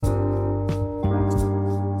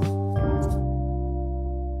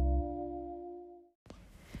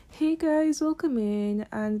Hey guys, welcome in,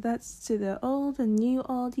 and that's to the old and new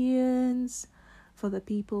audience. For the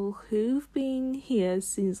people who've been here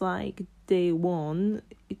since like day one,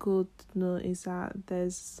 you could notice that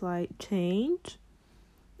there's a slight change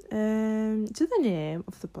to the name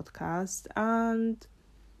of the podcast, and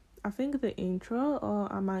I think the intro, or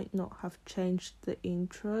I might not have changed the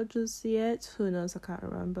intro just yet. Who knows? I can't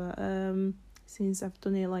remember. Since I've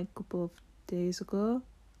done it like a couple of days ago,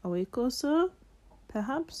 a week or so,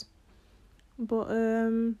 perhaps. But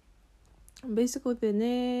basically the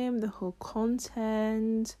name, the whole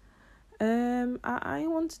content. I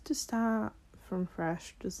wanted to start from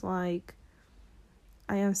fresh, just like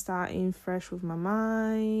I am starting fresh with my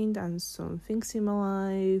mind and some things in my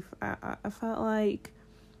life. I felt like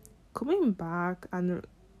coming back and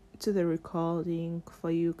to the recording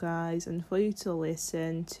for you guys and for you to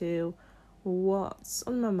listen to what's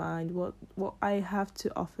on my mind, what I have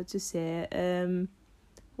to offer to say.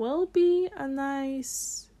 Will be a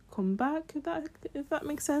nice comeback if that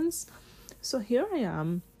makes sense. So here I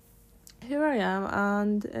am,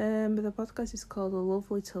 and the podcast is called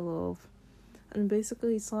Lovely to Love, and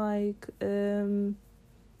basically it's like the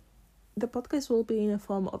podcast will be in a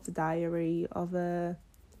form of the diary of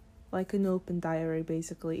like an open diary.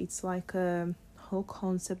 Basically, it's like a whole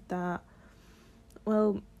concept that,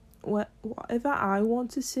 well, whatever I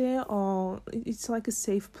want to say, or it's like a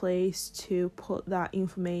safe place to put that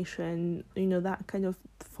information, that kind of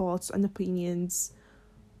thoughts and opinions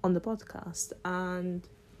on the podcast. And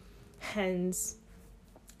hence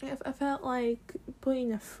I felt like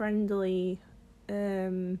putting a friendly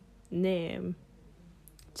name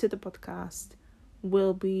to the podcast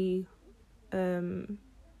will be kind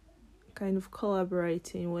of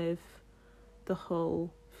collaborating with the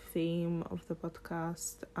whole theme of the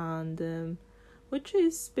podcast, and which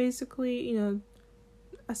is basically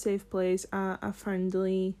a safe place, a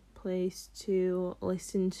friendly place to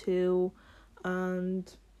listen to,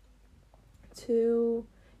 and to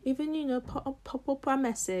even pop up a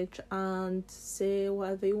message and say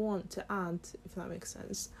whatever you want to add, if that makes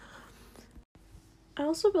sense. I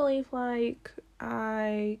also believe like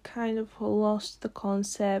I kind of lost the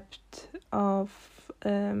concept of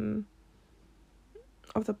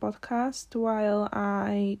the podcast while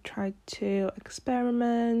I tried to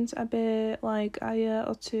experiment a bit like a year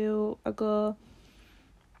or two ago.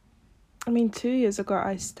 2 years ago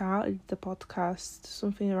I started the podcast,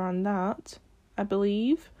 something around that, I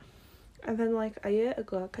believe. And then like a year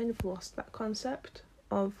ago I kind of lost that concept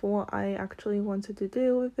of what I actually wanted to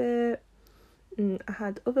do with it. I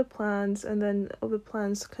had other plans, and then other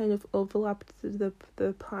plans kind of overlapped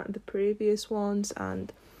the previous ones,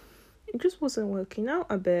 and it just wasn't working out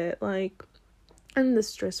a bit, like, and the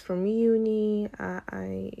stress from uni,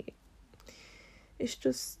 it's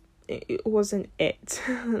just, it wasn't it,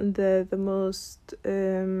 the most,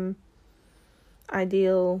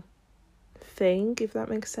 ideal thing, if that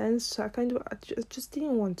makes sense. So I just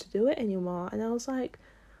didn't want to do it anymore, and I was like,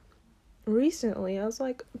 recently, I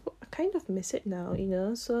kind of miss it now,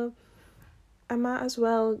 so I might as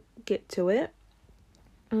well get to it.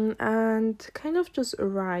 And kind of just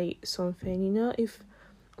write something, if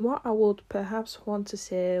what I would perhaps want to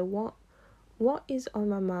say, what is on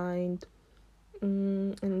my mind,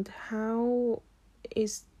 and how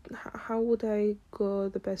would I go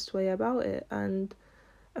the best way about it. And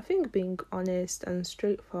I think being honest and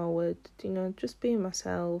straightforward, just being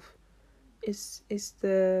myself is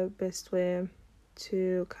the best way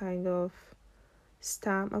to kind of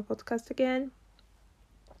start my podcast again.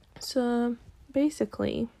 So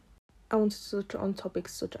basically, I want to touch on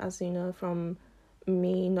topics such as, from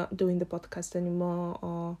me not doing the podcast anymore,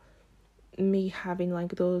 or me having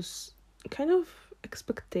like those kind of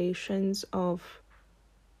expectations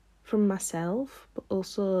from myself, but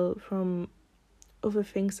also from other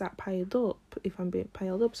things that piled up, if I'm being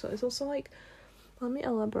piled up. So it's also like, let me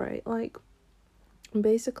elaborate. Like,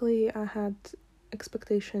 basically, I had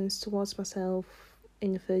expectations towards myself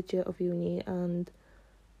in the third year of uni, and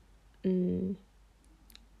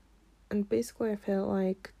basically I felt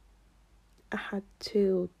like I had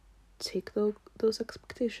to take those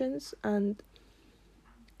expectations, and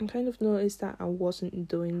I kind of noticed that I wasn't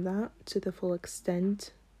doing that to the full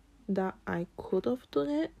extent that I could have done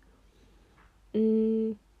it.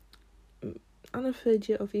 On the third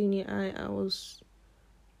year of uni,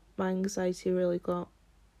 my anxiety really got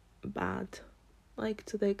bad, like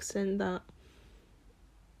to the extent that,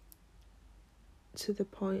 to the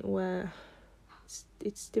point where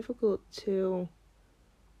it's difficult to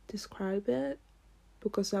describe it,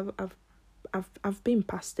 because I've been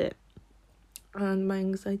past it, and my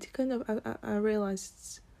anxiety kind of, I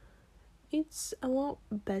realized it's a lot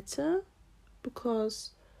better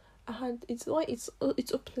because it's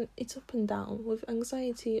up and down with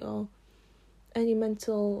anxiety or any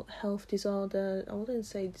mental health disorder. I wouldn't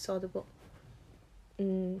say disorder, but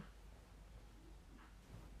you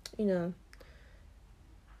know,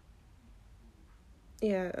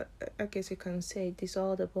 yeah, I guess you can say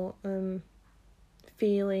disorder, but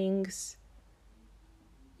feelings,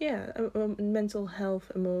 yeah, mental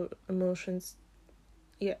health, emotions,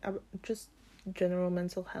 yeah, just general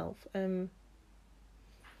mental health. You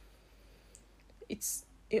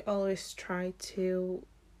always try to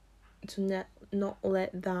not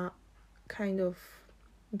let that kind of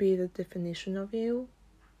be the definition of you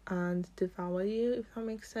and devour you, if that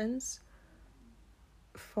makes sense.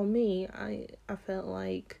 For me, I felt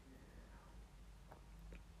like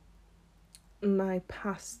my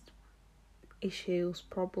past issues,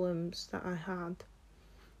 problems that I had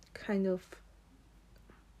kind of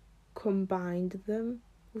combined them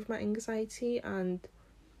with my anxiety, and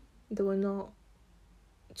they were not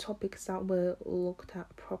topics that were looked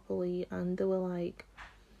at properly, and they were like,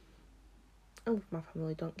 and with my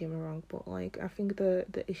family, don't get me wrong, but like I think the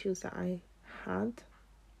issues that I had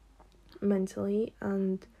mentally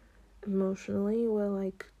and emotionally were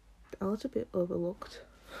like a little bit overlooked,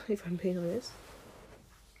 if I'm being honest.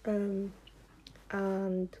 And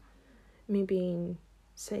me being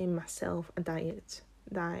setting myself a diet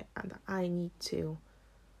that I need to,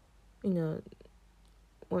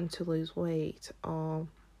 want to lose weight, or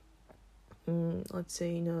let's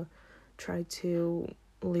say, try to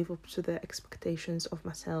live up to the expectations of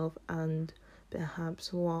myself and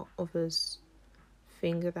perhaps what others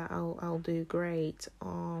think that I'll do great,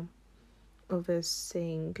 or others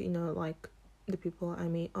saying, like the people I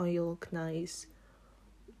meet, oh, you look nice,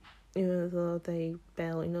 even though they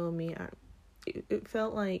barely know me. It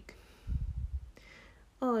felt like,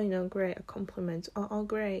 oh, great, a compliment, oh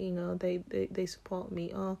great, they support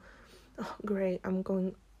me, oh great, I'm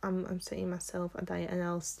setting myself a diet and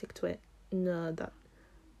I'll stick to it. No,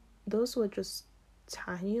 those were just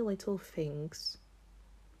tiny little things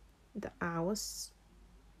that I was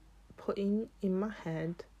putting in my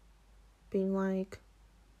head, being like,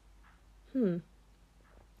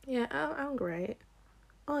 yeah, I'm great.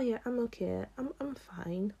 Oh yeah, I'm okay. I'm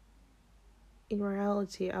fine. In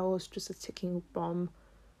reality, I was just a ticking bomb,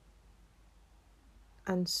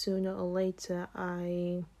 and sooner or later,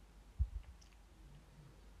 I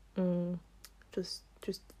just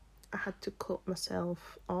I had to cut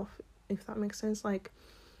myself off, if that makes sense. Like,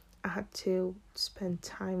 I had to spend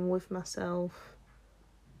time with myself,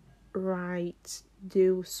 write,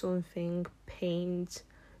 do something, paint,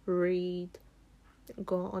 read,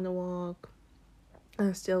 go on a walk.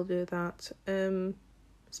 I still do that.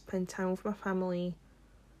 Spend time with my family,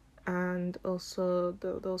 and also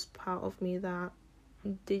those part of me that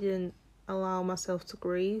didn't allow myself to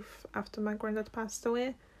grieve after my granddad passed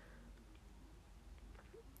away.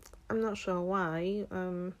 I'm not sure why,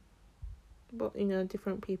 but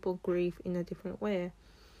different people grieve in a different way,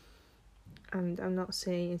 and I'm not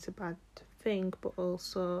saying it's a bad thing, but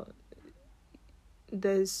also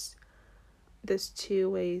there's two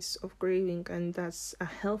ways of grieving, and that's a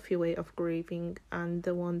healthy way of grieving, and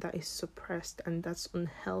the one that is suppressed, and that's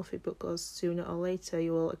unhealthy, because sooner or later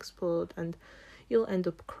you will explode and you'll end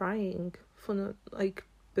up crying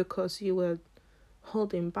because you were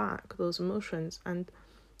holding back those emotions. And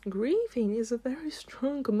grieving is a very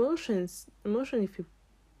strong emotion if you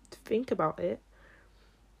think about it.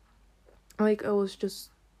 Like, I was just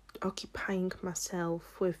occupying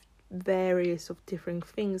myself with various of different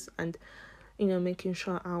things, and making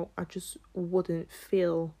sure I just wouldn't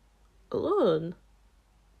feel alone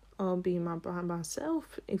or being by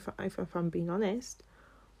myself, if I'm being honest.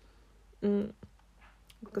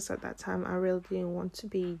 Because at that time I really didn't want to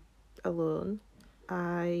be alone.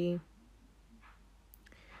 I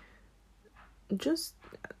just,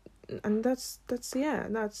 and that's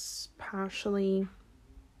partially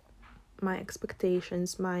my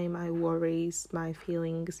expectations, my worries, my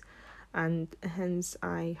feelings, and hence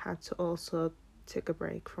I had to also take a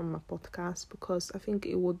break from my podcast, because I think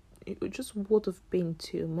it would have been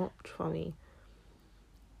too much for me,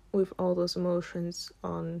 with all those emotions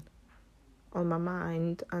on my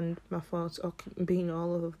mind and my thoughts being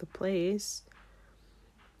all over the place.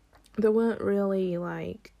 They weren't really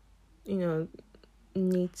like,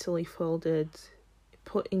 neatly folded,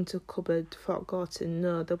 put into cupboard, forgotten.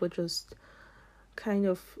 No, they were just kind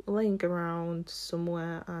of laying around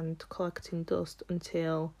somewhere and collecting dust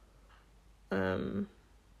until they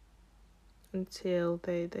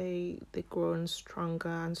grown stronger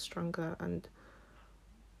and stronger, and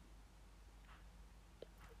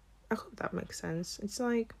I hope that makes sense. It's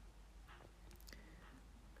like,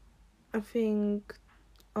 I think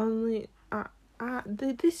only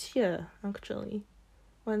this year actually,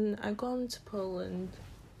 when I gone to Poland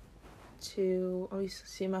to obviously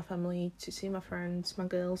see my family, to see my friends, my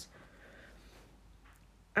girls,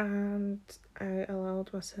 and I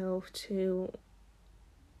allowed myself to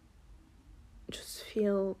just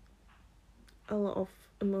feel a lot of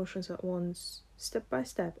emotions at once, step by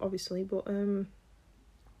step, obviously, but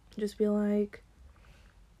just be like,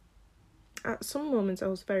 at some moments I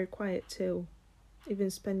was very quiet too, even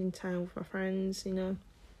spending time with my friends,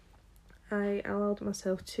 I allowed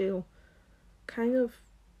myself to kind of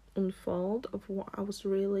unfold of what I was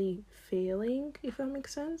really feeling, if that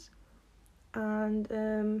makes sense. And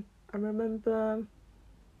I remember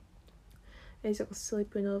basically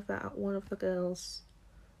sleeping over at one of the girls,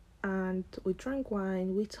 and we drank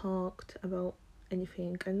wine, we talked about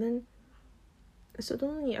anything, and then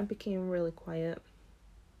suddenly I became really quiet.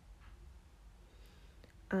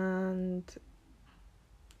 And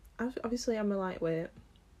obviously I'm a lightweight,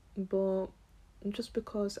 but just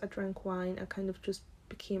because I drank wine, I kind of just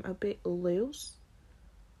became a bit loose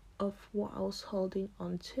of what I was holding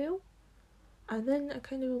on to. And then I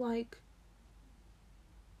kind of like,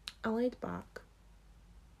 I laid back.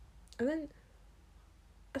 And then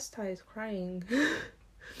I started crying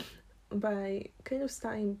by kind of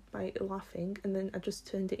starting by laughing, and then I just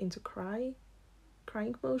turned it into crying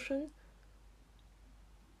motion.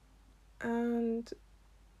 And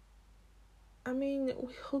I mean,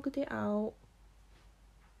 we hugged it out,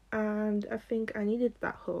 and I think I needed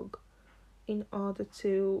that hug in order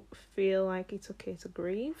to feel like it's okay to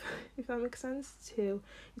grieve, if that makes sense.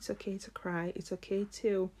 It's okay to cry, it's okay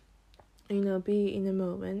to, be in a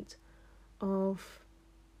moment of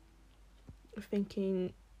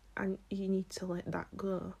thinking, and you need to let that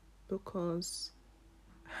go, because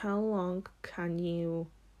how long can you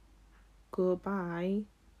go by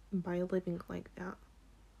living like that?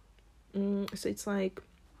 So it's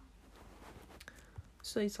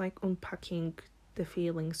like unpacking the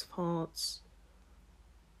feelings, thoughts.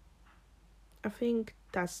 I think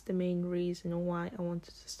that's the main reason why I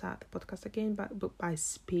wanted to start the podcast again, but by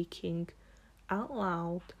speaking out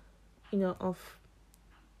loud, of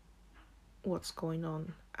what's going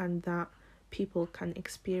on, and that people can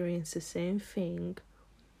experience the same thing.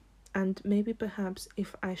 And maybe perhaps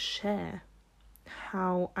if I share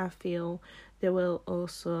how I feel, they will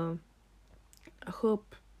also, I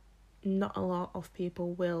hope not a lot of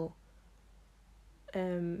people will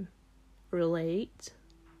relate.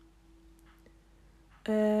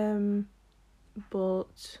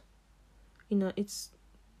 But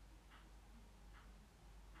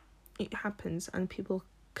it happens, and people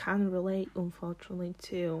can relate, unfortunately,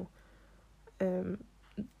 to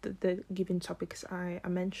the given topics I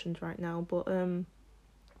mentioned right now. But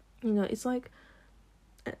it's like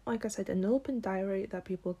I said, an open diary that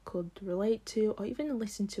people could relate to or even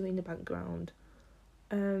listen to in the background.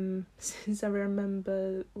 Since I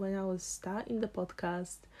remember when I was starting the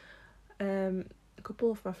podcast, a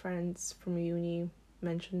couple of my friends from uni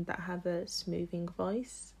mentioned that I have a smoothing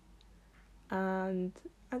voice, and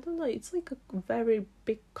I don't know, it's like a very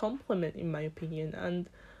big compliment in my opinion, and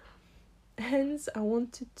hence I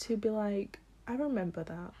wanted to be like, I remember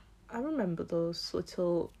that. I remember those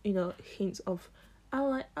little, hints of, I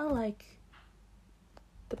like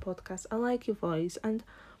the podcast, I like your voice, and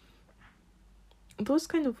those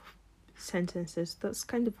kind of sentences, those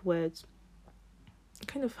kind of words,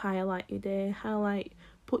 kind of highlight your day,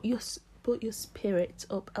 put your spirits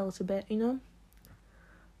up a little bit, and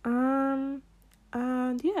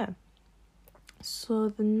yeah. So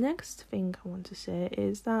the next thing I want to say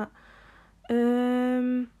is that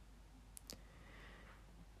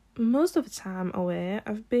most of the time away,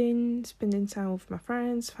 I've been spending time with my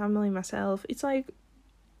friends, family, myself. It's like,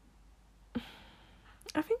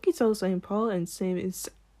 I think it's also important since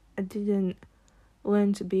I didn't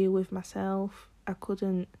learn to be with myself. I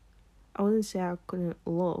wouldn't say I couldn't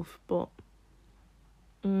love, but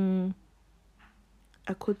I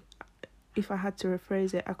could, if I had to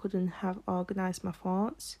rephrase it, I couldn't have organised my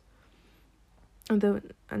thoughts. And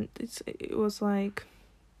it was like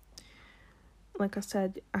I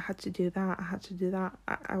said, I had to do that.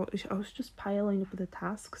 I was just piling up the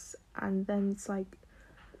tasks, and then it's like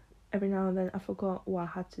every now and then I forgot what I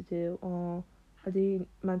had to do, or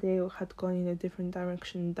my day had gone in a different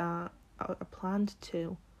direction that I planned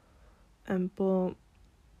to. But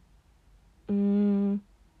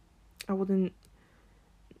I wouldn't.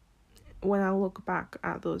 When I look back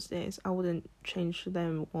at those days, I wouldn't change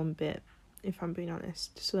them one bit, if I'm being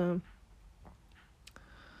honest. So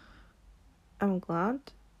I'm glad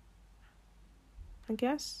I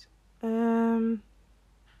guess.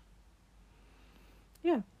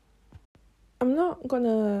 Yeah. I'm not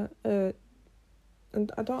gonna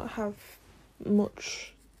and I don't have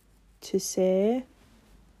much to say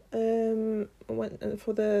for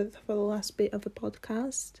the last bit of the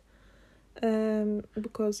podcast,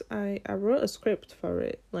 because I wrote a script for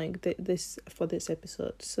it, like this for this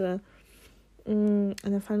episode, so and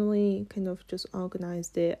I finally kind of just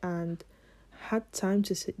organized it and had time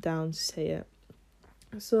to sit down to say it.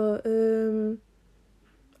 So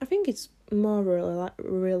I think it's more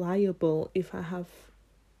reliable if I have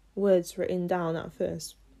words written down at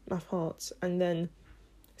first, my thoughts, and then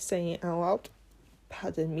saying it out loud.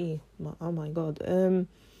 Pardon me. Oh my god.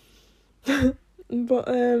 But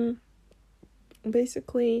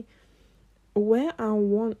basically, where I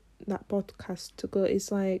want that podcast to go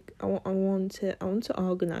is like I want to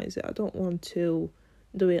organize it. I don't want to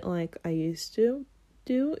do it like I used to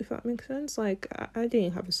do, if that makes sense. Like I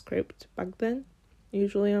didn't have a script back then.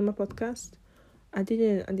 Usually on my podcast, I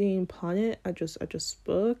didn't plan it. I just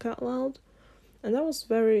spoke out loud, and that was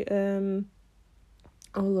very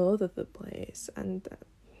all over the place. And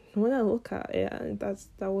when I look at it,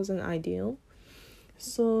 that wasn't ideal.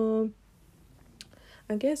 So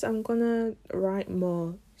I guess I'm gonna write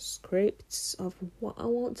more scripts of what I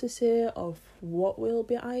want to say, of what will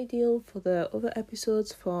be ideal for the other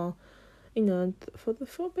episodes, for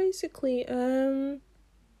for basically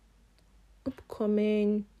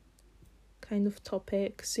upcoming kind of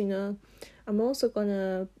topics. I'm also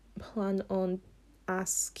gonna plan on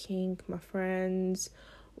asking my friends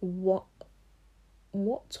what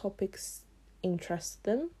topics interest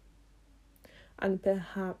them, and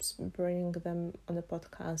perhaps bring them on the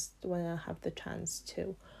podcast when I have the chance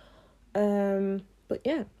to. But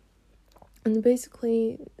yeah, and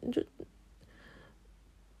basically,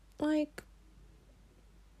 like,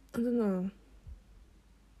 I don't know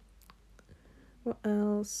what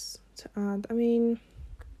else to add. I mean,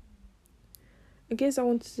 I guess I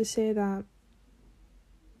wanted to say that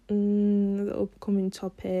the upcoming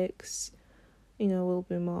topics, will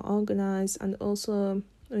be more organized, and also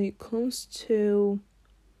when it comes to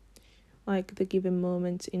like the given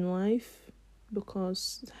moment in life,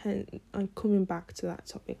 because I'm coming back to that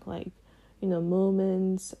topic, like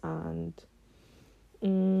moments and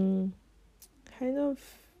kind of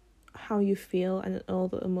how you feel and all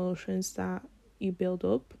the emotions that you build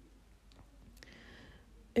up.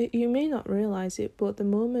 You may not realize it, but the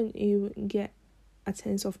moment you get a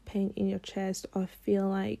sense of pain in your chest, or feel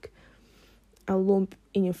like a lump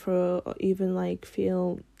in your throat, or even like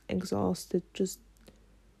feel exhausted, just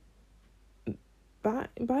by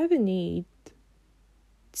the need,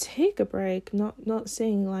 take a break. Not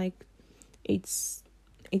saying like it's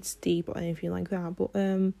deep or anything like that, but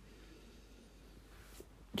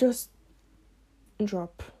just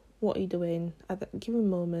drop what you're doing at that given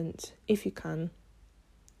moment if you can,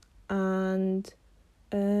 and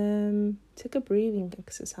take a breathing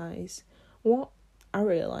exercise. What I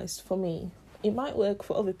realised for me, it might work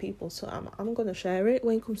for other people, so I'm gonna share it.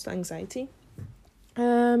 When it comes to anxiety,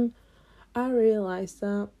 I realised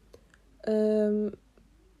that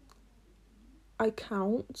I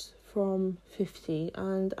count from 50,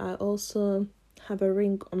 and I also have a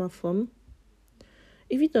ring on my thumb.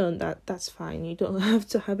 If you don't, that's fine. You don't have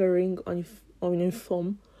to have a ring on your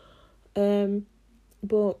thumb.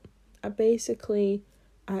 But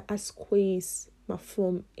I squeeze my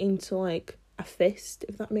thumb into like a fist,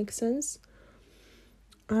 if that makes sense.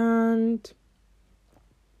 And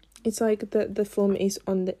it's like the thumb is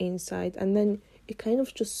on the inside, and then you kind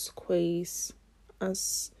of just squeeze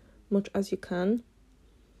as much as you can.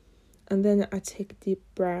 And then I take deep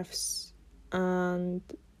breaths and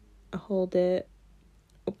I hold it,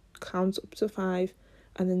 count up to 5,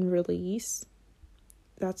 and then release.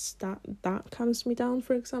 That calms me down,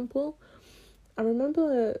 for example. I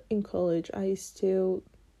remember in college I used to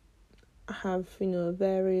have,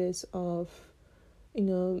 various of,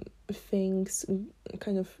 things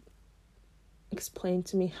kind of explain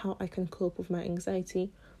to me how I can cope with my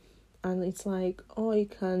anxiety. And it's like, oh, you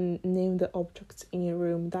can name the objects in your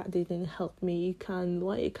room. That didn't help me. You can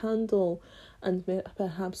light a candle and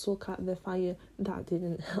perhaps look at the fire. That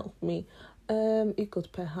didn't help me. You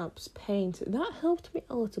could perhaps paint. That helped me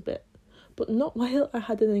a little bit, but not while I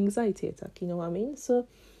had an anxiety attack, you know what I mean? So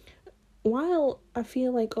while I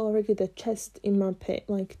feel like already the chest in my pain,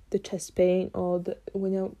 like the chest pain, or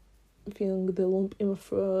when I'm feeling the lump in my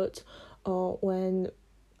throat, or when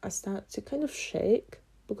I start to kind of shake,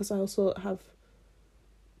 because I also have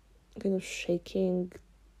kind of shaking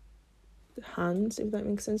hands, if that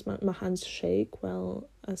makes sense. My hands shake while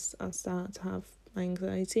I start to have my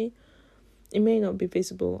anxiety. It may not be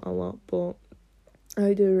visible a lot, but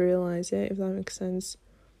I do realise it, if that makes sense.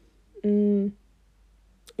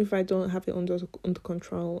 If I don't have it under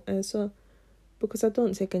control. So because I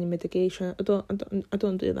don't take any medication, I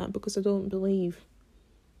don't do that because I don't believe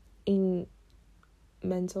in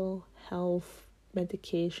mental health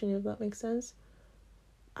medication, if that makes sense.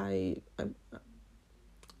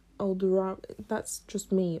 I'll do, that's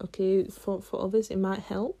just me, okay? For others it might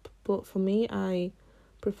help, but for me, I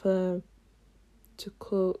prefer to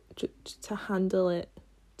handle it,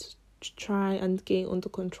 to try and get under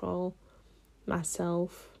control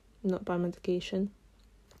myself, not by medication.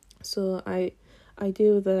 So I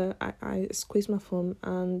squeeze my thumb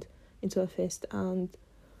and into a fist and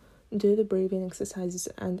do the breathing exercises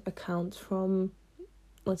and account from,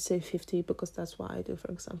 let's say, 50, because that's what I do,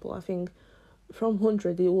 for example. I think from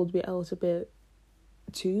 100 it would be a little bit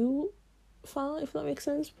too far, if that makes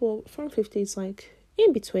sense, but from 50 it's like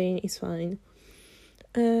in between, it's fine.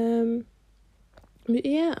 But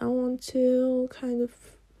yeah, I want to kind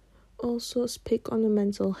of also speak on the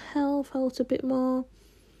mental health a little bit more,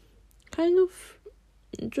 kind of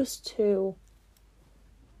just to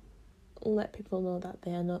let people know that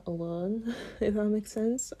they are not alone, if that makes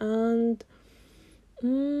sense. And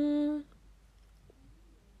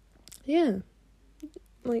yeah,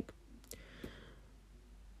 like,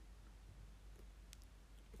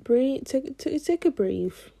 breathe, take a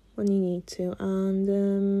breath when you need to,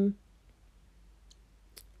 and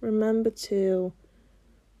remember to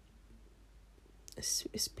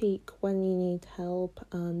speak when you need help,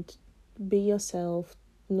 and be yourself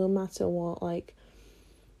no matter what. Like,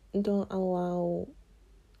 don't allow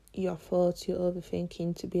your thoughts, your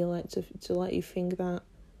overthinking to be like to let you think that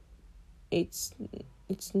it's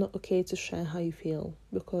not okay to share how you feel,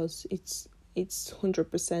 because it's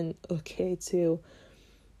 100% okay to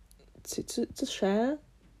share,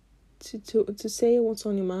 to say what's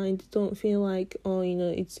on your mind. Don't feel like, oh,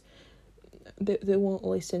 it's they won't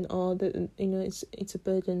listen, or that, it's a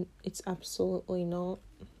burden. It's absolutely not.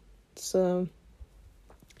 So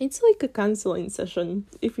it's like a counseling session,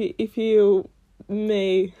 if you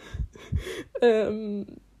may I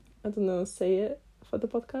don't know, say it for the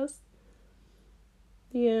podcast.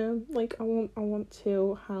 Yeah, like, I want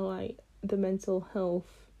to highlight the mental health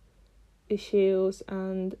issues,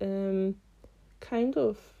 and kind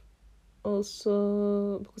of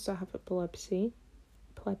also, because I have epilepsy.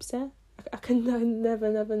 I can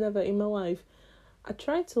never in my life. I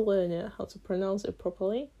tried to learn it, how to pronounce it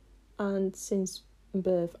properly, and since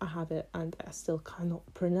birth I have it, and I still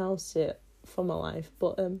cannot pronounce it for my life.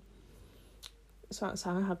 But so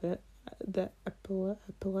I have it, the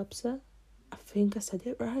epilepsy. I think I said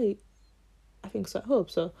it right. I think so. I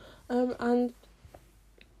hope so. And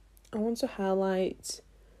I want to highlight,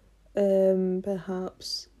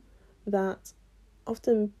 perhaps, that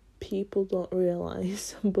often people don't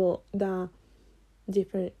realise, but there are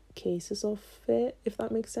different cases of it, if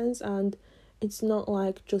that makes sense. And it's not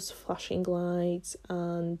like just flashing lights,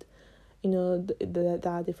 and there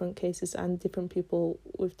are different cases, and different people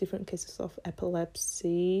with different cases of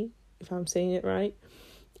epilepsy, if I'm saying it right,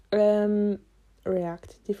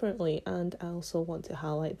 react differently. And I also want to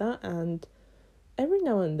highlight that. And every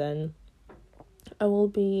now and then I will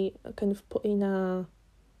be kind of putting a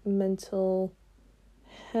mental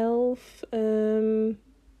health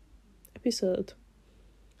episode.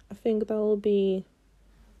 I think that will be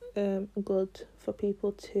good for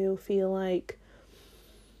people to feel like,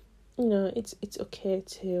 it's okay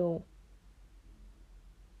to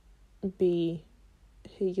be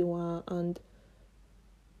who you are and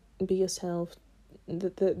be yourself.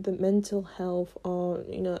 The mental health, or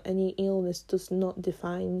any illness, does not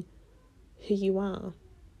define who you are.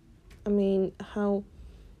 I mean, how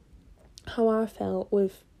I felt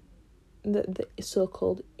with the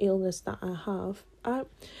so-called illness that I have. I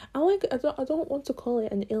don't want to call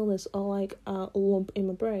it an illness, or like a lump in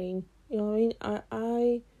my brain. You know what I mean?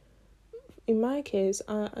 I in my case,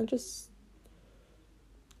 I just,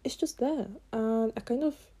 it's just there, and I kind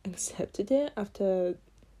of accepted it after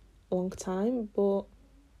a long time. But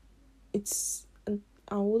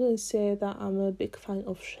I wouldn't say that I'm a big fan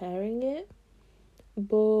of sharing it,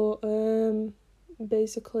 but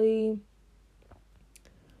basically,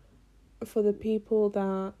 for the people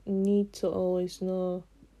that need to always know,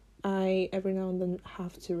 I every now and then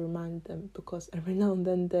have to remind them, because every now and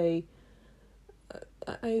then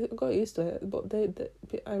I got used to it, but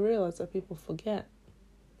I realize that people forget,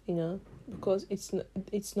 because it's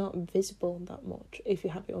not visible that much if you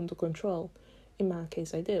have it under control. In my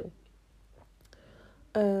case, I do.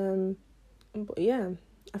 But yeah,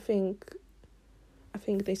 I think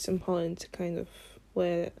it's important to kind of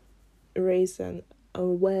wear raise an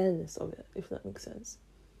awareness of it, if that makes sense.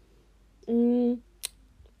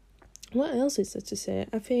 What else is there to say?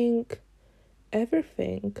 I think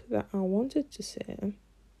everything that I wanted to say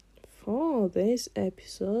for this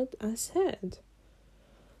episode I said.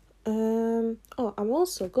 I'm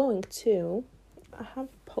also going to, I have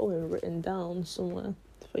a poem written down somewhere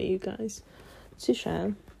for you guys to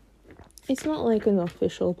share. It's not like an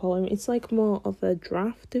official poem, it's like more of a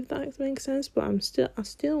draft, if that makes sense, but I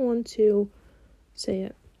still want to say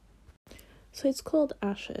it. So it's called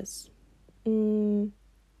Ashes. And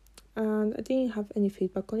I didn't have any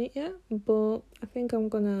feedback on it yet, but I think I'm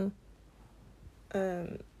gonna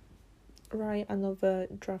write another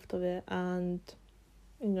draft of it and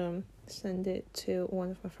send it to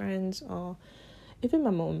one of my friends or even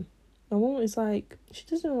my mum. My mum is like, she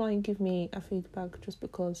doesn't like give me a feedback just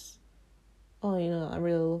because I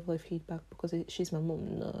really love my feedback because she's my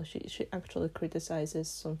mum. No, she actually criticizes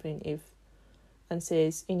something and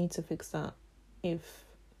says you need to fix that if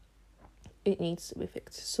it needs to be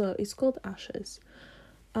fixed. So it's called Ashes,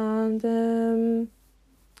 and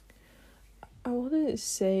I wouldn't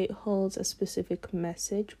say it holds a specific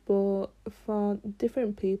message, but for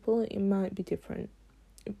different people it might be different.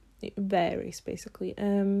 It varies basically.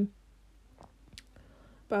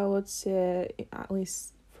 But I would say, at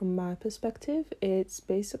least from my perspective, it's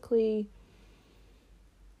basically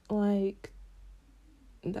like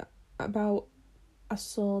that about a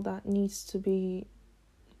soul that needs to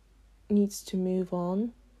move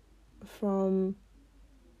on from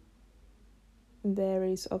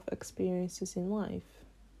varies of experiences in life.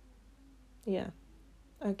 Yeah,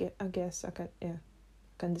 I guess I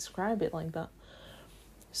can describe it like that.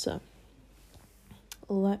 So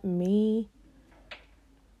let me.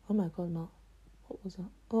 Oh my god, Matt. What was that?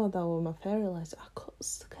 Oh, that was my fairy lights. I got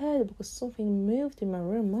scared because something moved in my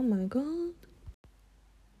room. Oh my god.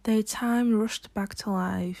 Daytime rushed back to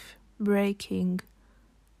life, breaking,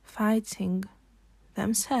 fighting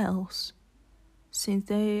themselves, since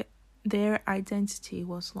their identity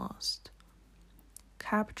was lost,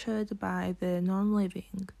 captured by the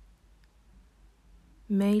non-living,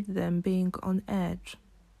 made them being on edge,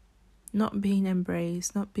 not being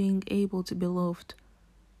embraced, not being able to be loved.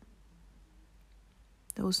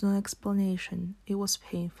 There was no explanation. It was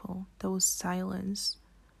painful. There was silence.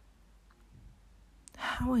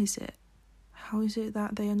 How is it? How is it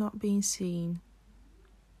that they are not being seen?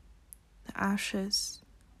 The ashes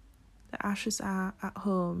are at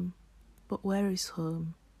home, but where is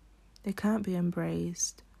home? They can't be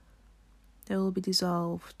embraced. They will be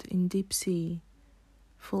dissolved in deep sea,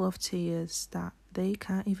 full of tears that they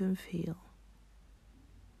can't even feel.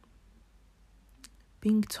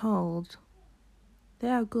 Being told they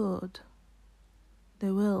are good, they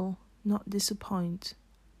will not disappoint.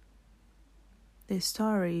 Their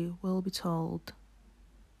story will be told.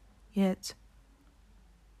 Yet,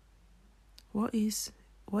 what is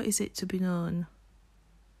it to be known?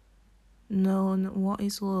 Known what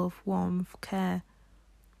is love, warmth, care.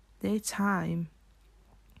 Their time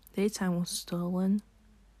was stolen.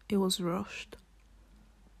 It was rushed.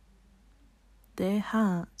 Their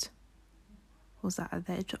heart was at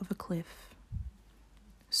the edge of a cliff.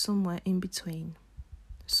 Somewhere in between.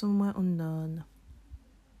 Somewhere unknown.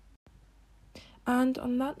 And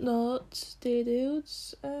on that note, dear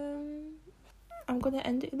dudes, I'm gonna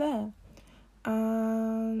end it there.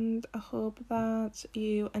 And I hope that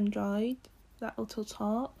you enjoyed that little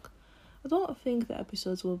talk. I don't think the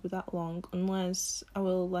episodes will be that long unless I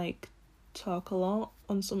will talk a lot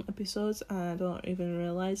on some episodes and I don't even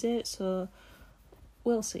realise it, so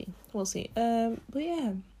we'll see. But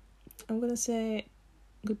yeah, I'm gonna say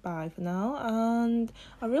goodbye for now, and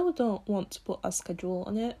I really don't want to put a schedule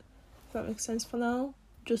on it, if that makes sense for now,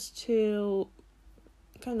 just to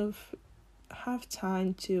kind of have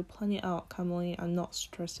time to plan it out calmly and not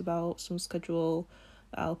stress about some schedule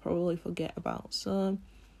that I'll probably forget about. So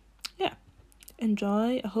yeah,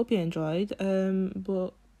 enjoy. I hope you enjoyed.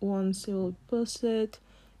 But once it will be posted,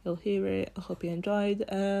 you'll hear it. I hope you enjoyed.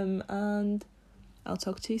 And I'll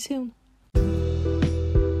talk to you soon.